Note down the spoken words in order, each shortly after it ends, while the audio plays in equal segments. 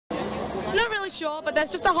sure, but there's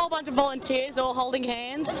just a whole bunch of volunteers all holding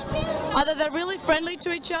hands. Either they're really friendly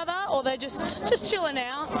to each other or they're just chilling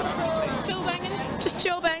out. Chill banging? Just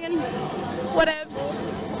chill banging. Whatevs.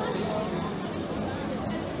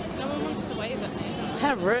 No one wants to wave at me.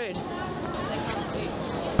 How rude. They can't see.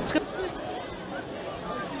 It's good.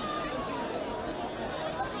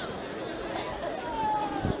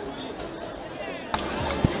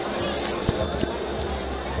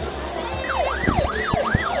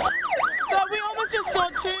 So we almost just saw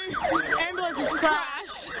 2 ambulances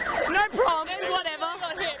crash. No prompts, whatever.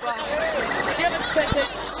 Do you have a ticket?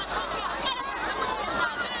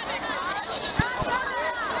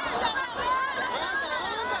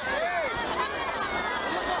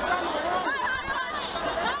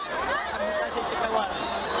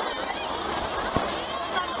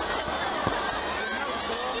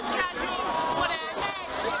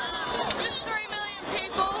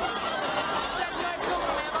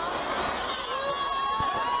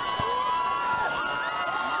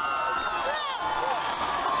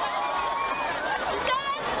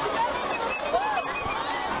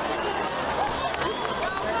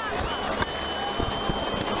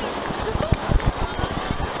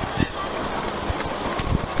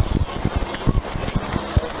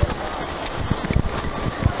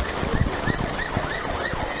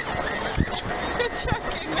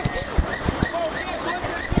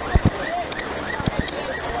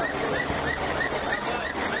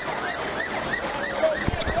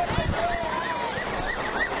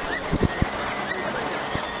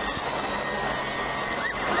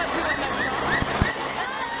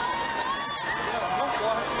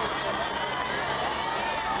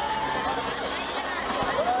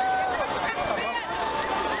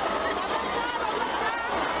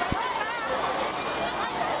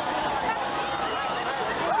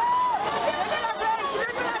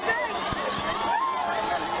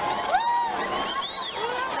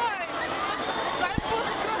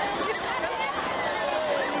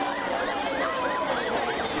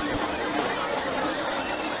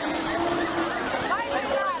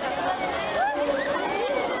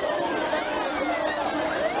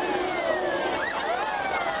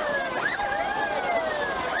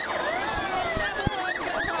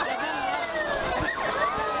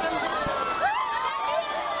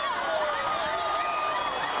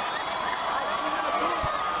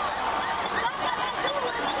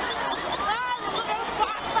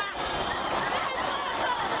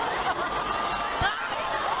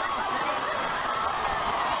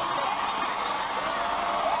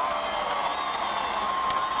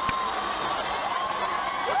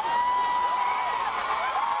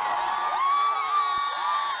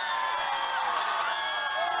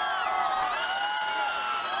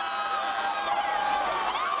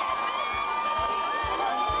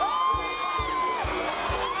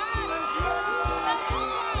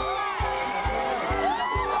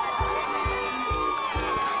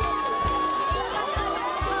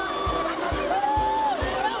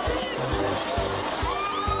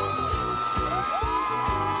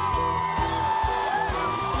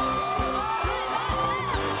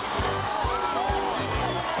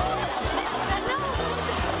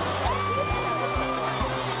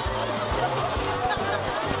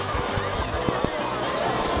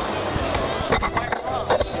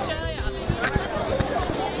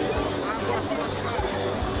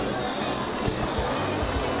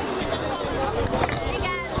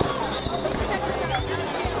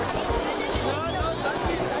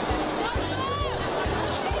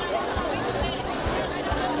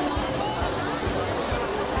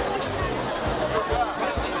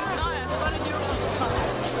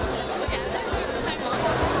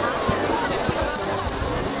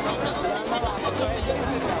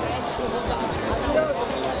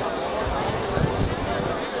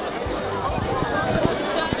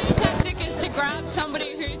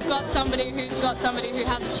 somebody who's got somebody who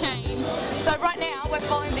has a chain. So right now we're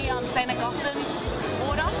following the St. Augustine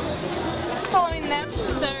order. Following them.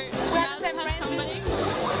 So Naz has somebody.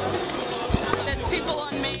 There's people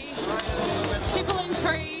on me. People in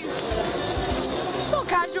trees. It's all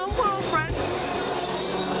casual. We're all friends.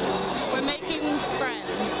 We're making friends.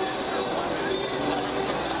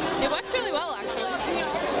 It works really well, actually.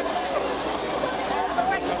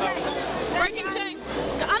 Breaking chain.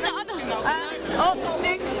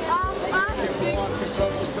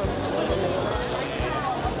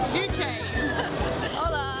 New chain.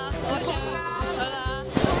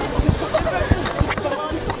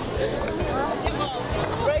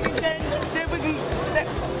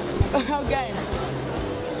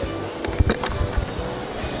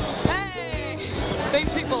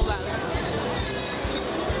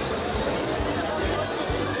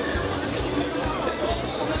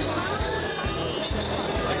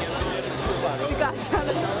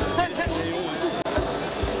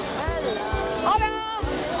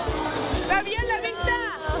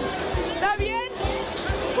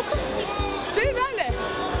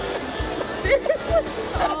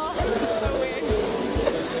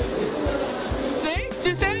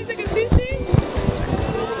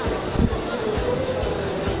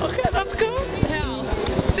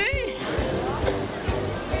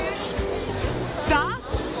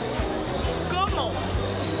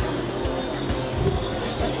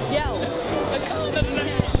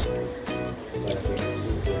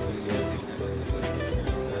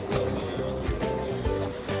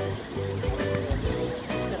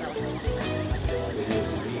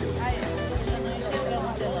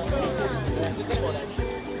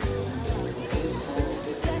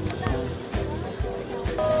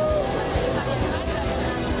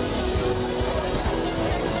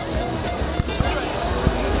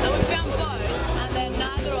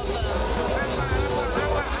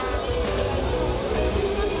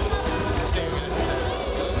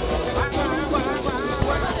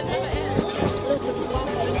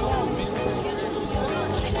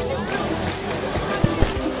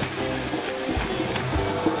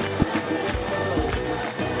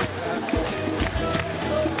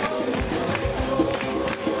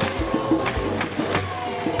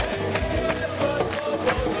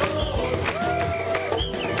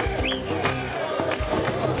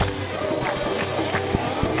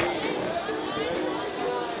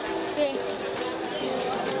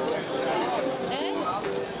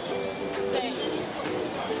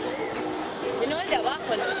 hacia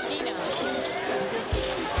abajo, Nina.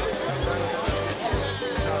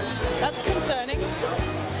 That's concerning.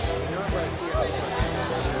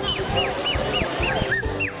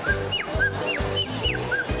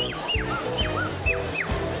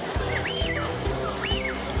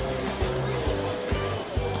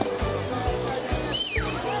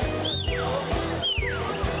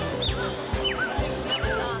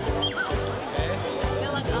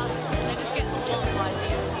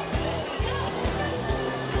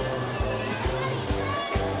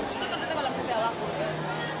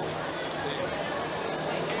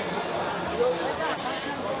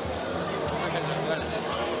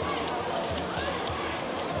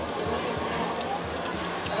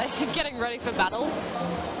 Are they getting ready for battle?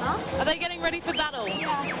 Huh? Are they getting ready for battle?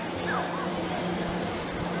 Yeah.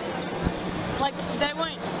 Like, they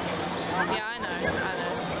won't. Yeah, I know.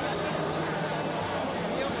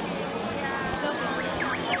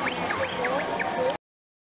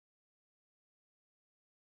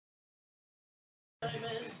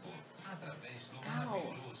 Ow.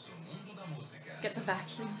 Get the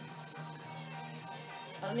vacuum.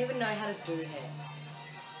 I don't even know how to do hair.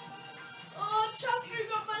 Oh, Chuffy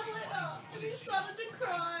got my letter and he started to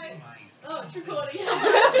cry. Oh, it's recording.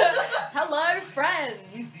 Hello,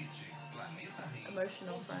 friends.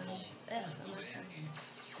 Emotional friends. Yeah, emotional.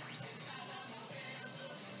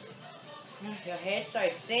 Your hair's so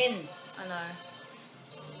thin. I know.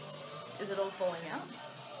 Is it all falling out?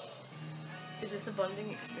 Is this a bonding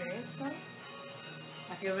experience, Maz?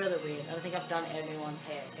 I feel really weird. I don't think I've done anyone's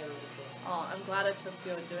hair ever before. Oh, I'm glad I took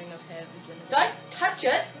your doing of hair virginity. Don't touch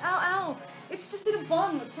it! Ow, ow! It's just in a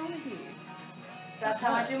bond. What's wrong with you? That's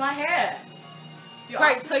how I do my hair.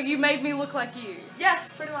 Great, so you made me look like you. Yes,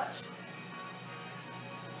 pretty much.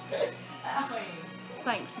 Owie.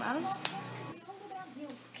 Thanks, Maz.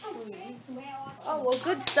 Oh, well,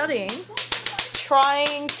 good studying.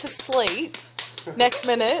 Trying to sleep. Next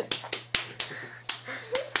minute.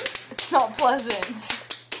 It's not pleasant.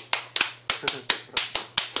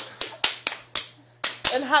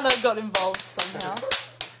 And Hannah got involved somehow.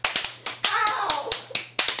 Ow!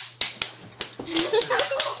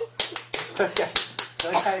 It's okay. It's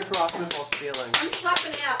okay for us to fall stealing. I'm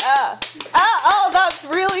slapping out. Oh, that's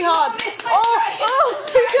really hard.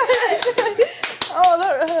 Oh,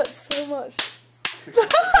 that hurts so much.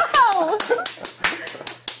 Ow!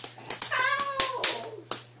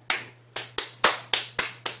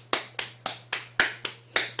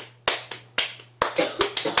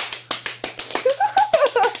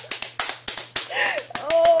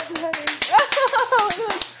 Oh, pain. Oh,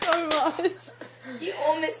 that's so much. You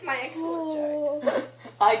all missed my excellent joke.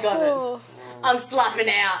 I got it. I'm slapping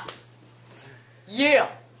out. Yeah.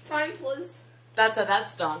 Phone, please. That's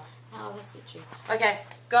done. Oh, that's itchy. Okay,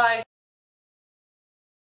 go.